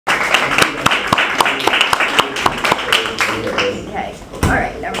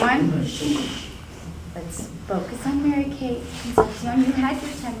everyone. Let's focus on Mary Kate. Concepcion, you had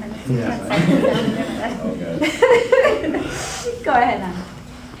your 10 minutes. Go ahead, Anna.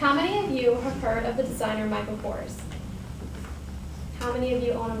 How many of you have heard of the designer Michael Kors? How many of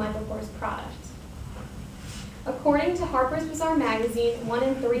you own a Michael Kors product? According to Harper's Bazaar magazine, 1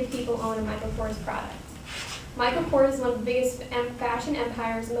 in 3 people own a Michael Kors product. Michael Kors is one of the biggest fashion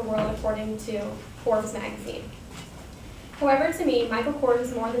empires in the world according to Forbes magazine. However, to me, Michael Kors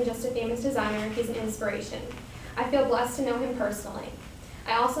is more than just a famous designer, he's an inspiration. I feel blessed to know him personally.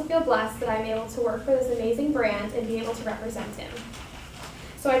 I also feel blessed that I'm able to work for this amazing brand and be able to represent him.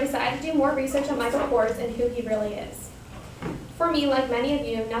 So I decided to do more research on Michael Kors and who he really is. For me, like many of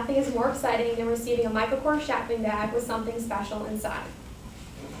you, nothing is more exciting than receiving a Michael Kors shopping bag with something special inside.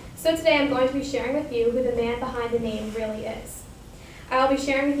 So today I'm going to be sharing with you who the man behind the name really is. I will be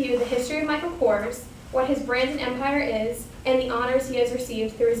sharing with you the history of Michael Kors, what his brand and empire is, and the honors he has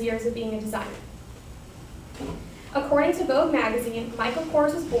received through his years of being a designer. According to Vogue magazine, Michael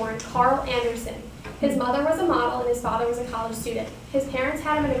Kors was born Carl Anderson. His mother was a model and his father was a college student. His parents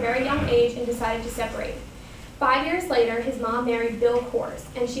had him at a very young age and decided to separate. 5 years later, his mom married Bill Kors,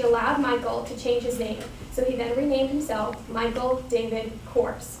 and she allowed Michael to change his name, so he then renamed himself Michael David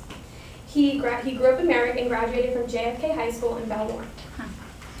Kors. He grew up in Merrick and graduated from JFK High School in Belmore.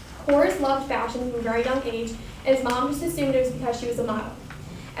 Kors loved fashion from a very young age, and his mom just assumed it was because she was a model.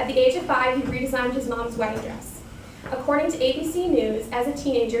 At the age of 5, he redesigned his mom's wedding dress. According to ABC News, as a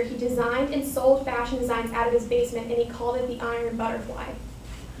teenager, he designed and sold fashion designs out of his basement, and he called it the Iron Butterfly.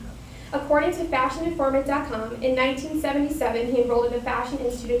 According to FashionInformant.com, in 1977, he enrolled in the Fashion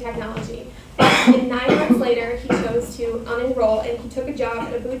Institute of Technology. But 9 months later, he chose to unenroll, and he took a job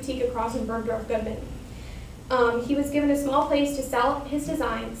at a boutique across from Bergdorf Goodman. He was given a small place to sell his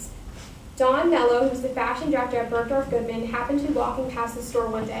designs. Dawn Mello, who's the fashion director at Bergdorf Goodman, happened to be walking past the store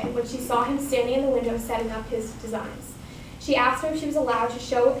one day when she saw him standing in the window setting up his designs. She asked him if she was allowed to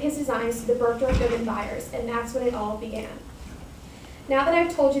show his designs to the Bergdorf Goodman buyers, and that's when it all began. Now that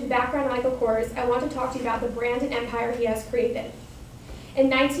I've told you the background of Michael Kors, I want to talk to you about the brand and empire he has created. In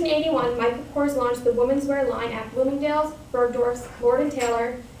 1981, Michael Kors launched the women's wear line at Bloomingdale's, Bergdorf's, Lord &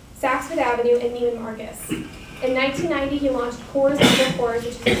 Taylor, Saks Fifth Avenue, and Neiman Marcus. In 1990, he launched Kors Michael Kors, which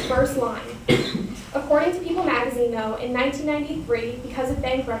is his first line. According to People magazine, though, in 1993, because of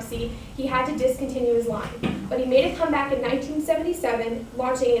bankruptcy, he had to discontinue his line. But he made a comeback in 1977,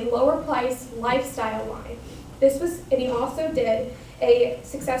 launching a lower-priced lifestyle line. And he also did a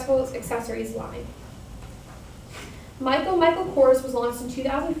successful accessories line. Michael Kors was launched in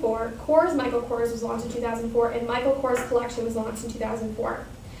 2004, Kors Michael Kors was launched in 2004, and Michael Kors Collection was launched in 2004.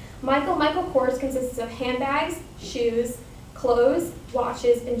 Michael Kors consists of handbags, shoes, clothes,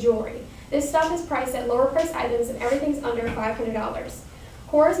 watches, and jewelry. This stuff is priced at lower priced items and everything's under $500.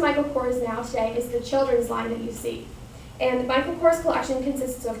 Kors Michael Kors now today is the children's line that you see. And the Michael Kors Collection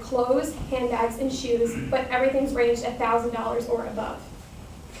consists of clothes, handbags, and shoes, but everything's ranged at $1,000 or above.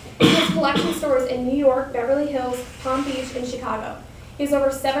 He has collection stores in New York, Beverly Hills, Palm Beach, and Chicago. He has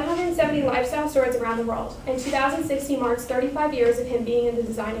over 770 lifestyle stores around the world. In 2016 marks 35 years of him being in the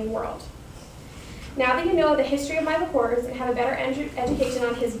designing world. Now that you know the history of Michael Kors and have a better education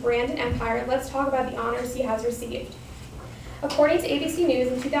on his brand and empire, let's talk about the honors he has received. According to ABC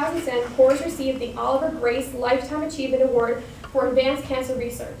News, in 2010, Kors received the Oliver Grace Lifetime Achievement Award for advanced cancer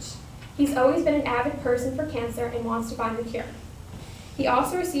research. He's always been an avid person for cancer and wants to find the cure. He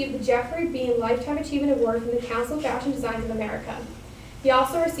also received the Jeffrey Bean Lifetime Achievement Award from the Council of Fashion Designers of America. He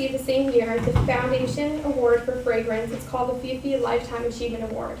also received the same year the Foundation Award for Fragrance. It's called the Fifi Lifetime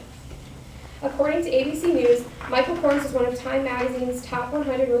Achievement Award. According to ABC News, Michael Kors is one of Time Magazine's top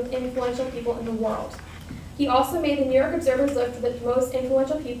 100 most influential people in the world. He also made the New York Observer's list of the most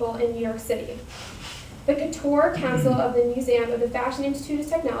influential people in New York City. The Couture Council of the Museum of the Fashion Institute of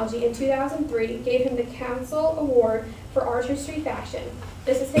Technology in 2003 gave him the Council Award for Artistry Fashion.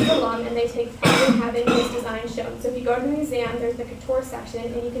 This is his alum, and they take pride in having his designs shown. So if you go to the museum, there's the couture section,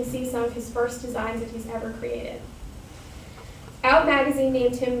 and you can see some of his first designs that he's ever created. Out magazine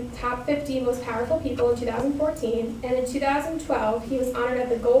named him top 50 most powerful people in 2014, and in 2012, he was honored at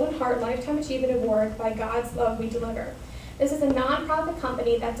the Golden Heart Lifetime Achievement Award by God's Love We Deliver. This is a non-profit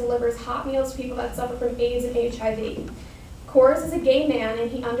company that delivers hot meals to people that suffer from AIDS and HIV. Kors is a gay man,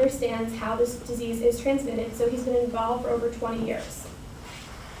 and he understands how this disease is transmitted, so he's been involved for over 20 years.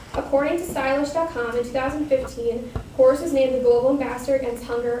 According to Stylish.com, in 2015, Kors was named the Global Ambassador Against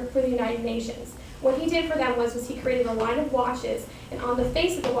Hunger for the United Nations. What he did for them was he created a line of watches, and on the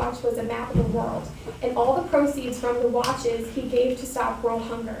face of the watch was a map of the world. And all the proceeds from the watches he gave to stop world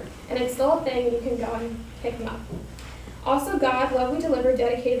hunger. And it's still a thing, and you can go and pick them up. Also, God Lovely Delivered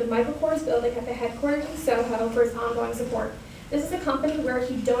dedicated the Michael Kors building at the headquarters in Soho for his ongoing support. This is a company where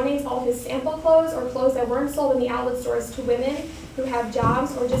he donates all his sample clothes or clothes that weren't sold in the outlet stores to women who have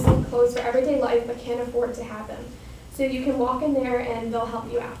jobs or just need clothes for everyday life but can't afford to have them. So you can walk in there and they'll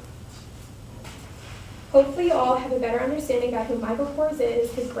help you out. Hopefully you all have a better understanding about who Michael Kors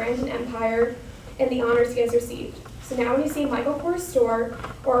is, his brand and empire, and the honors he has received. So now when you see a Michael Kors store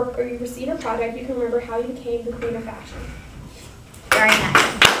or you receive a product, you can remember how you became the queen of fashion. Very nice.